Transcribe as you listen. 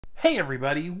Hey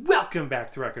everybody, welcome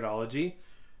back to Record-ology.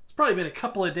 It's probably been a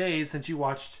couple of days since you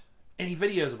watched any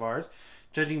videos of ours,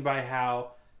 judging by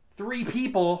how 3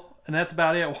 people, and that's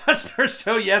about it, watched our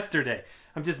show yesterday.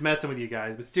 I'm just messing with you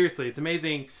guys, but seriously, it's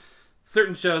amazing.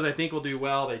 Certain shows I think will do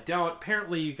well, they don't.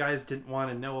 Apparently you guys didn't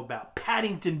want to know about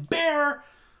Paddington Bear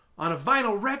on a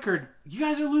vinyl record. You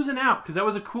guys are losing out, because that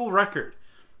was a cool record.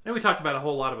 And we talked about a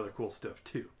whole lot of other cool stuff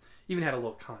too. Even had a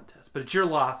little contest, but it's your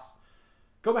loss.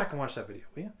 Go back and watch that video,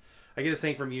 will you? I get this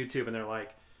thing from YouTube and they're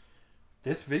like,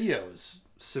 this video is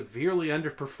severely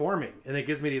underperforming. And it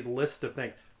gives me these lists of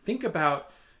things. Think about,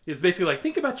 it's basically like,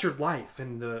 think about your life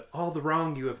and all the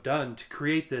wrong you have done to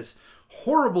create this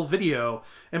horrible video.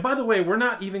 And by the way, we're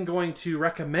not even going to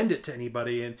recommend it to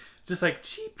anybody. And just like,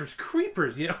 jeepers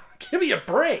creepers, you know, give me a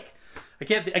break. I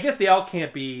guess they all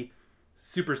can't be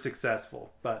super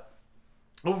successful. But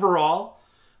overall,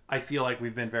 I feel like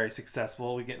we've been very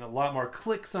successful. We're getting a lot more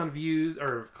clicks on videos,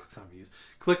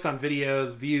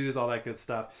 views, all that good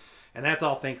stuff. And that's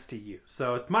all thanks to you.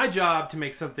 So it's my job to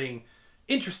make something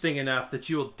interesting enough that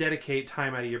you will dedicate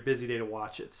time out of your busy day to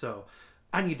watch it. So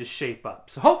I need to shape up.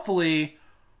 So hopefully,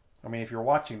 I mean, if you're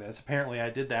watching this, apparently I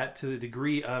did that to the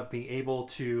degree of being able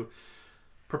to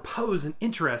propose an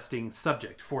interesting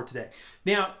subject for today.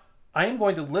 Now, I am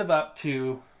going to live up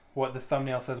to what the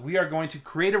thumbnail says. We are going to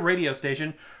create a radio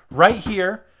station right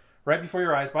here, right before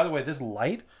your eyes. By the way, this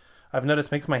light, I've noticed,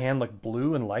 makes my hand look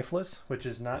blue and lifeless, which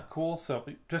is not cool. So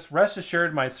just rest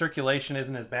assured my circulation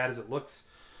isn't as bad as it looks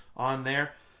on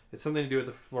there. It's something to do with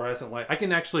the fluorescent light. I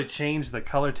can actually change the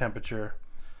color temperature.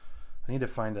 I need to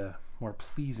find a more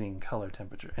pleasing color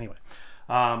temperature. Anyway,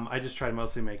 I just try to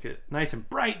mostly make it nice and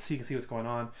bright so you can see what's going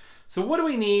on. So what do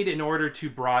we need in order to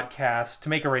broadcast, to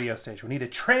make a radio station? We need a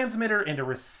transmitter and a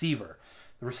receiver.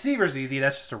 The receiver's easy,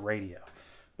 that's just a radio.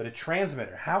 But a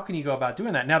transmitter, how can you go about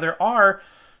doing that? Now there are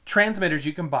transmitters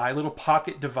you can buy, little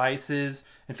pocket devices.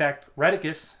 In fact,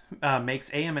 Reticus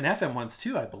makes AM and FM ones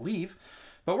too, I believe.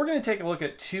 But we're going to take a look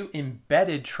at 2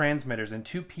 embedded transmitters and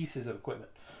 2 pieces of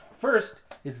equipment. First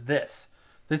is this.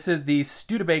 This is the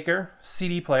Studebaker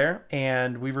CD player,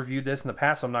 and we've reviewed this in the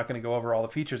past, so I'm not going to go over all the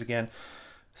features again.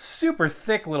 Super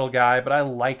thick little guy, but I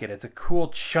like it. It's a cool,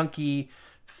 chunky,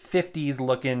 50s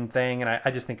looking thing, and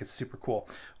I just think it's super cool.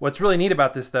 What's really neat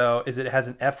about this, though, is it has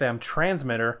an FM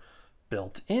transmitter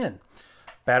built in.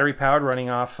 Battery powered, running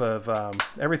off of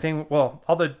everything. Well,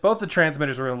 both the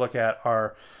transmitters we're going to look at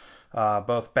are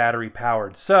both battery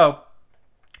powered. So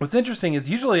what's interesting is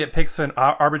usually it picks an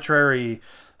arbitrary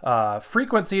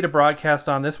frequency to broadcast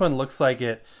on. This one looks like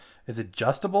it is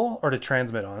adjustable or to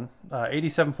transmit on.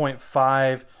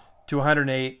 87.5 to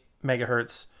 108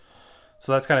 megahertz.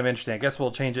 So that's kind of interesting. I guess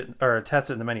we'll change it or test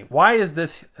it in the menu. Why is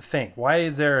this a thing? Why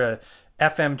is there a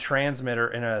FM transmitter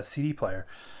in a CD player?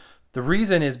 The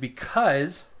reason is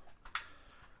because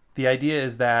the idea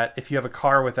is that if you have a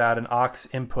car without an aux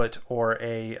input or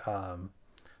a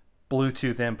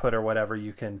Bluetooth input or whatever,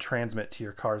 you can transmit to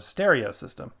your car's stereo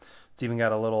system. It's even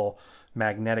got a little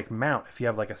magnetic mount. If you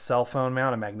have like a cell phone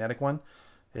mount, a magnetic one,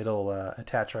 it'll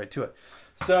attach right to it.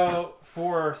 So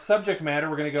for subject matter,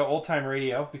 we're going to go old time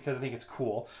radio because I think it's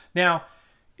cool. Now,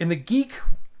 in the geek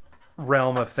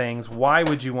realm of things, why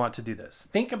would you want to do this?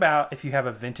 Think about if you have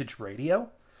a vintage radio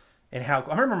and how,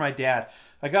 I remember my dad,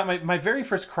 I got my very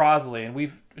first Crosley, and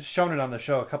we've shown it on the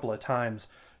show a couple of times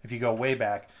if you go way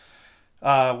back,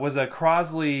 was a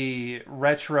Crosley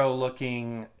retro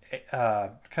looking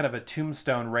kind of a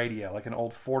tombstone radio, like an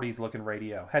old 40s looking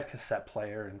radio. Had cassette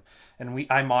player, and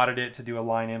I modded it to do a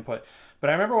line input. But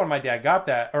I remember when my dad got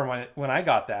that, or when I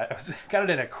got that, I got it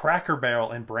in a Cracker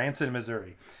Barrel in Branson,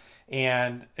 Missouri.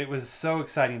 And it was so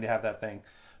exciting to have that thing.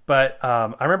 But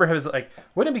I remember he was like,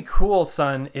 wouldn't it be cool,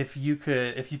 son, if you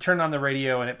turned on the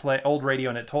radio and it played old radio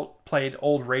and it played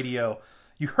old radio,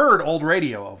 you heard old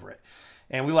radio over it.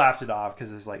 And we laughed it off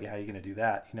because it's like, yeah, how are you going to do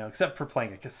that? You know, except for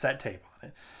playing a cassette tape on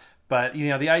it. But, you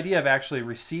know, the idea of actually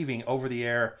receiving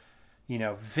over-the-air, you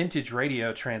know, vintage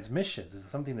radio transmissions is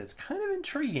something that's kind of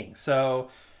intriguing. So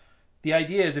the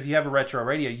idea is if you have a retro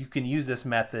radio, you can use this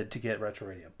method to get retro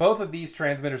radio. Both of these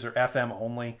transmitters are FM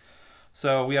only.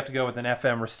 So we have to go with an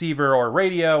FM receiver or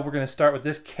radio. We're going to start with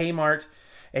this Kmart,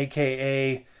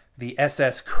 a.k.a. the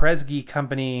SS Kresge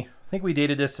Company. I think we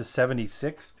dated this to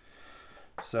 76.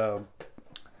 So,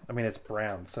 I mean, it's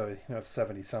brown, so, you know, it's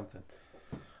 70-something.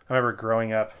 I remember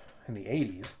growing up in the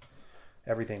 80s,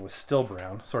 everything was still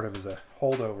brown, sort of as a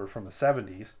holdover from the 70s.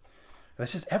 And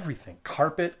it's just everything.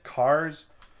 Carpet, cars,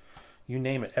 you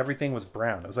name it. Everything was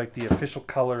brown. It was like the official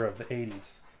color of the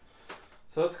 80s.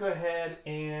 So let's go ahead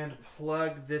and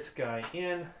plug this guy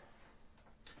in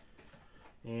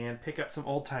and pick up some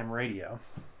old-time radio.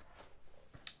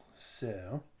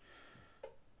 So,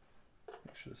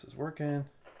 make sure this is working.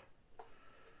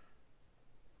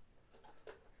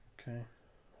 Okay,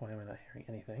 why am I not hearing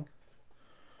anything?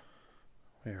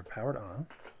 We are powered on.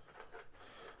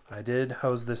 I did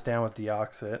hose this down with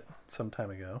deoxit some time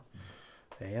ago.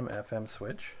 AM, FM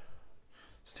switch.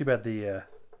 It's too bad the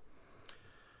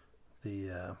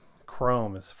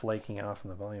chrome is flaking off in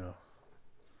the volume.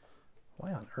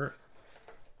 Why on earth?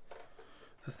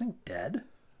 Is this thing dead?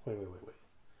 Wait.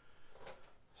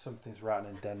 Something's rotten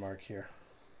in Denmark here.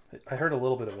 I heard a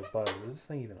little bit of a buzz. Is this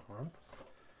thing even on?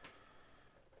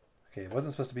 Okay, it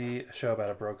wasn't supposed to be a show about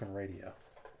a broken radio.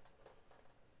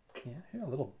 Yeah, here a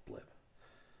little blip.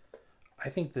 I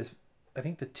think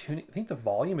the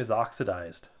volume is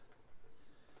oxidized.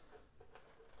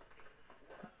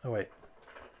 Oh wait.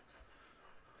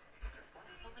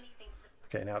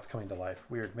 Okay, now it's coming to life.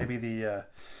 Weird. Maybe the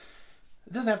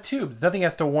it doesn't have tubes. Nothing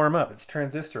has to warm up. It's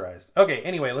transistorized. Okay,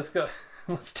 anyway, let's go.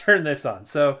 Let's turn this on.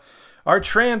 So our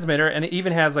transmitter, and it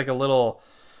even has like a little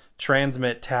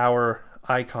transmit tower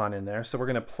icon in there. So we're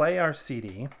going to play our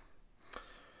CD.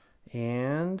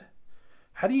 And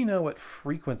how do you know what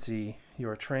frequency you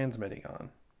are transmitting on?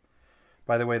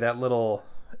 By the way, that little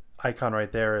icon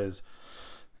right there is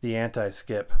the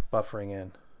anti-skip buffering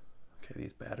in. Okay,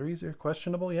 these batteries are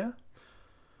questionable, yeah?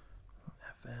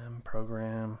 FM,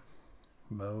 program,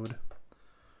 mode.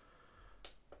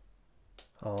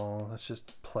 Oh, that's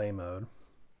just play mode.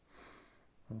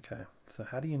 Okay, so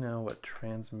how do you know what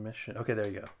transmission? Okay, there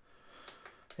you go.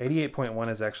 88.1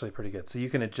 is actually pretty good. So you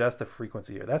can adjust the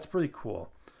frequency here. That's pretty cool.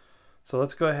 So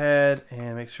let's go ahead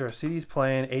and make sure our CD's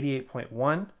playing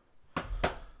 88.1.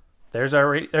 There's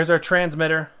our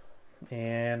transmitter.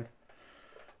 And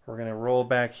we're going to roll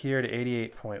back here to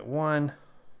 88.1.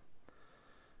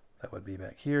 That would be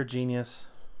back here. Genius.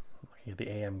 Looking at the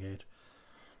AM gauge.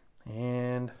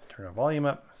 And turn our volume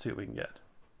up. See what we can get.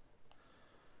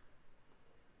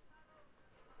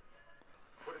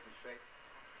 Put it in shape.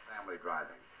 Family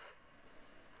driving.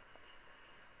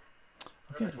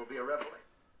 Okay. This will be a reveille.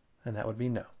 And that would be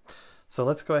no. So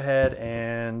let's go ahead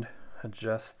and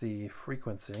adjust the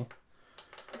frequency.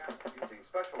 Using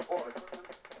special board.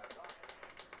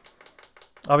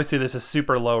 Obviously, this is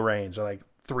super low range, like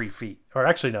 3 feet. Or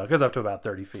actually, no, it goes up to about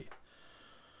 30 feet.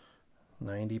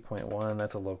 90.1,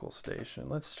 that's a local station.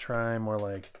 Let's try more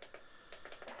like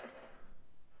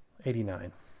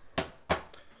 89.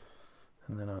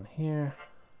 And then on here,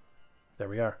 there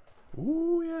we are.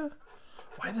 Ooh, yeah.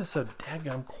 Why is it so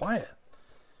daggum quiet?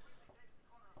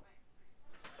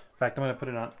 In fact, I'm going to put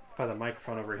it on by the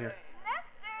microphone over here.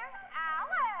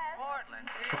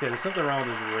 Okay, there's something wrong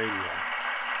with this radio.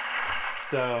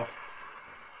 So,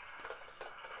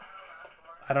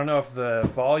 I don't know if the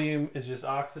volume is just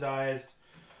oxidized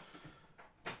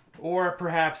or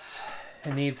perhaps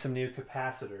it needs some new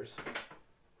capacitors.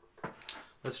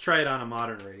 Let's try it on a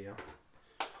modern radio.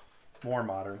 More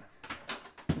modern.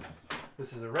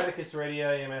 This is a Reticus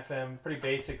radio, AM, FM, pretty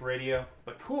basic radio,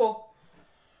 but cool.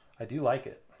 I do like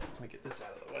it. Let me get this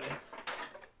out of the way.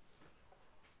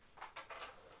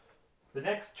 The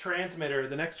next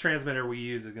transmitter we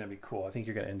use is going to be cool. I think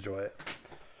you're going to enjoy it.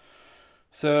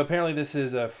 So apparently this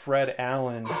is a Fred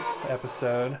Allen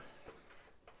episode.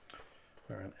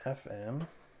 We're on FM.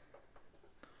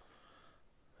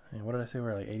 And what did I say?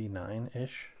 We're like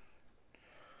 89-ish.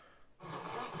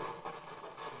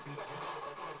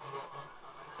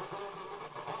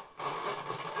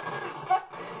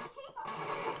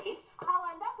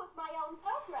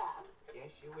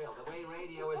 The way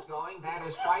radio is going, that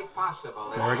is quite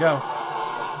possible. There we go.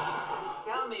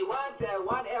 Tell me,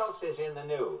 what else is in the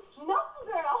news? Milton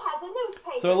Girl has a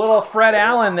newspaper. So a little Fred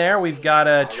Allen there. We've got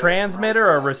a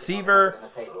transmitter, a receiver,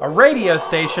 a radio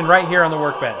station right here on the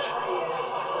workbench. Milton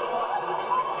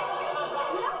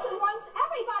wants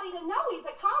everybody to know he's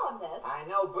a columnist. I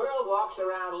know Burl walks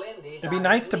around Lindy's. It'd be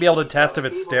nice to be able to test if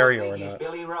it's stereo or not.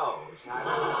 Billy Rose.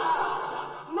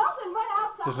 Milton went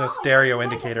out to There's no Hollywood stereo to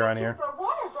indicator on here. for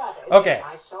Warner Brothers. Okay.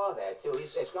 I saw that too.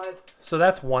 It's going to. So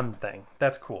that's one thing.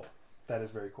 That's cool. That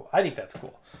is very cool. I think that's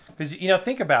cool. Because, you know,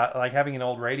 think about like having an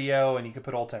old radio and you could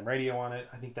put old time radio on it.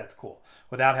 I think that's cool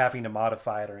without having to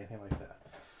modify it or anything like that.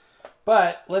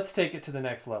 But let's take it to the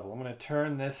next level. I'm going to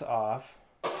turn this off.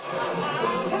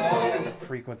 The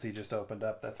frequency just opened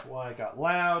up. That's why it got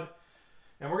loud.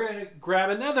 And we're going to grab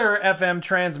another FM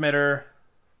transmitter.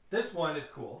 This one is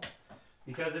cool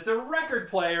because it's a record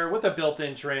player with a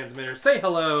built-in transmitter. Say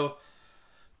hello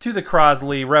to the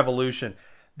Crosley Revolution.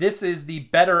 This is the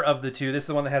better of the two. This is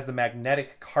the one that has the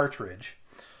magnetic cartridge.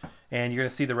 And you're going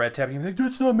to see the red tab. You're like,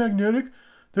 that's not magnetic.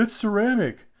 That's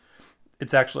ceramic.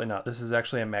 It's actually not. This is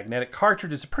actually a magnetic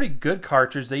cartridge. It's a pretty good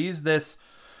cartridge. They use this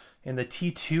in the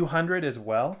T200 as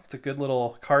well. It's a good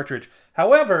little cartridge.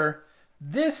 However,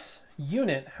 this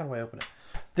unit, how do I open it?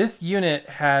 This unit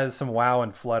has some wow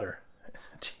and flutter.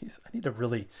 Jeez, I need to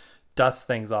really dust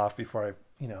things off before I,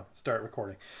 start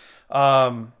recording.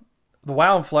 The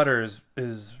wow and flutter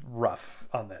is rough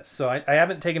on this. So I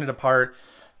haven't taken it apart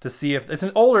to see if it's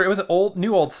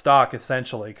new old stock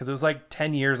essentially, because it was like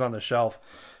 10 years on the shelf.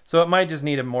 So it might just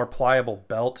need a more pliable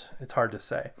belt. It's hard to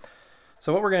say.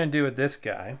 So what we're going to do with this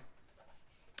guy,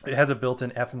 it has a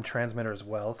built-in FM transmitter as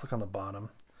well. Let's look on the bottom.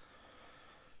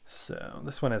 So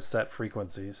this one has set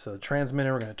frequencies. So the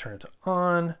transmitter, we're going to turn it to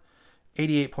on,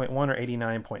 88.1 or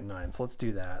 89.9. So let's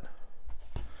do that.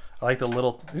 I like the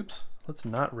little, oops, let's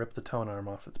not rip the tone arm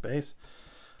off its base.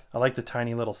 I like the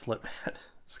tiny little slip mat.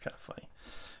 It's kind of funny.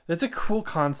 It's a cool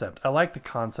concept. I like the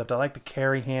concept. I like the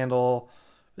carry handle.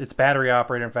 It's battery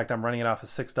operated. In fact, I'm running it off of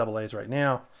 6 AA's right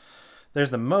now. There's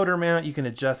the motor mount. You can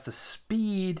adjust the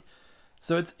speed.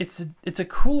 So it's a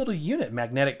cool little unit.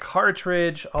 Magnetic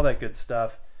cartridge, all that good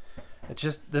stuff. It's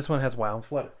just, this one has wow and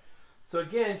flutter. So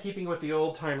again, keeping with the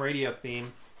old time radio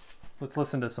theme, let's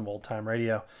listen to some old time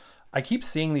radio. I keep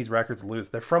seeing these records loose.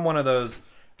 They're from one of those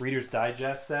Reader's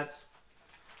Digest sets.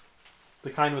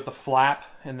 The kind with the flap,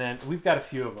 and then we've got a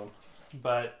few of them,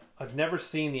 but I've never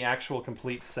seen the actual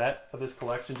complete set of this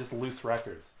collection, just loose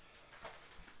records.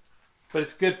 But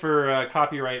it's good for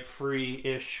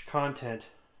copyright-free-ish content.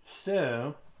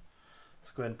 So,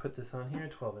 let's go ahead and put this on here,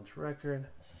 12-inch record.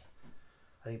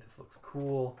 I think this looks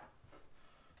cool.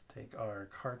 Take our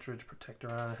cartridge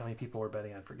protector on. How many people were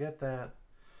betting I'd forget that?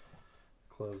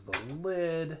 Close the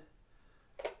lid.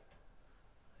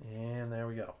 And there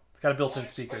we go. It's got a built-in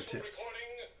speaker too.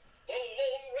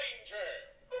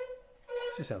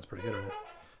 She sounds pretty good on it.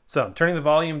 So I'm turning the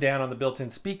volume down on the built-in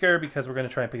speaker because we're going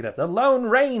to try and pick it up. The Lone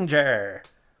Ranger.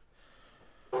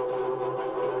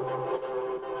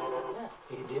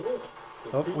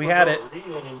 Oh, we had it.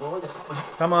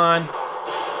 Come on.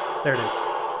 There it is.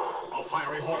 A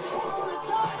fiery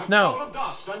horse. No. Of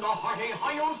dust and a hearty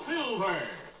hi-yo silver.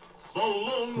 The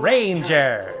Lone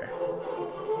Ranger.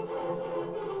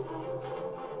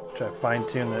 Try to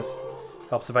fine-tune this.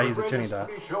 Helps if I use a tuning dial.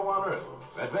 Show on Earth.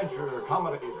 Adventure,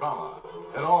 comedy, drama.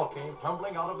 It all came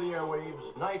tumbling out of the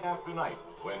airwaves night after night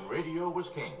when radio was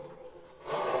king.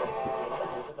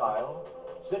 The dial,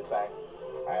 sit back,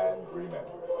 and remember.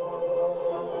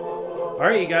 All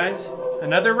right, you guys.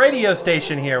 Another radio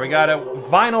station here. We got a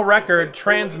vinyl record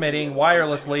transmitting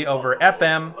wirelessly over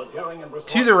FM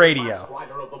to the radio.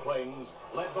 Rider of the plains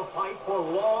led the fight for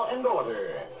law and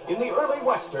order in the early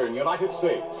western United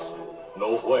States.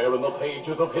 Nowhere in the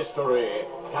pages of history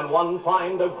can one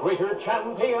find a greater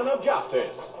champion of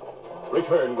justice.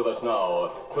 Return with us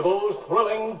now to those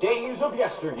thrilling days of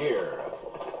yesteryear.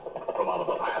 From out of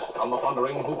the past come the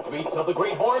thundering hoofbeats of the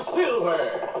great horse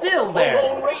Silver. Silver! The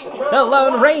Lone Ranger! The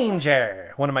Lone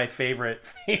Ranger! One of my favorite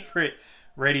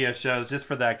radio shows, just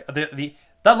for that. The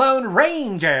Lone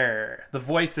Ranger! The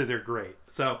voices are great.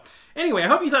 So, anyway, I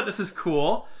hope you thought this was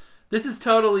cool. This is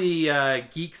totally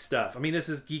geek stuff. I mean, this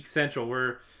is Geek Central.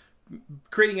 We're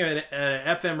creating an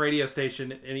FM radio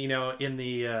station, in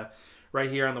the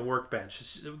right here on the workbench.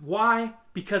 Why?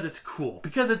 Because it's cool.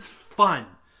 Because it's fun.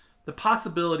 The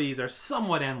possibilities are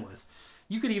somewhat endless.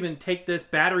 You could even take this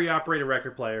battery-operated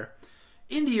record player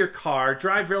into your car,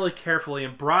 drive really carefully,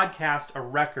 and broadcast a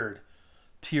record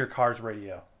to your car's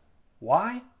radio.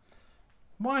 Why?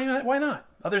 Why not?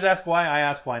 Others ask why, I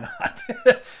ask why not.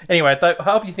 Anyway, I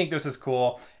hope you think this is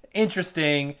cool,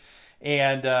 interesting,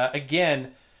 and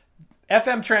again,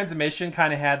 FM transmission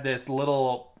kind of had this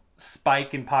little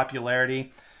spike in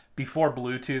popularity before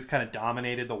Bluetooth kind of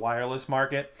dominated the wireless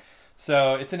market.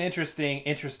 So it's an interesting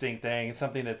thing. It's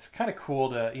something that's kind of cool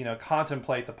to,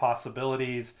 contemplate the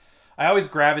possibilities. I always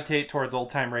gravitate towards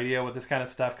old-time radio with this kind of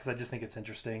stuff because I just think it's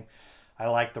interesting. I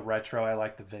like the retro. I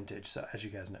like the vintage, so, as you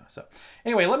guys know. So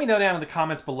anyway, let me know down in the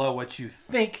comments below what you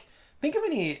think. Think of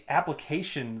any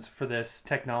applications for this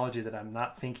technology that I'm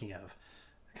not thinking of.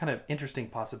 Kind of interesting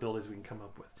possibilities we can come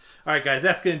up with. All right, guys,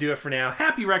 that's going to do it for now.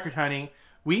 Happy record hunting.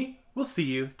 We will see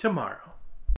you tomorrow.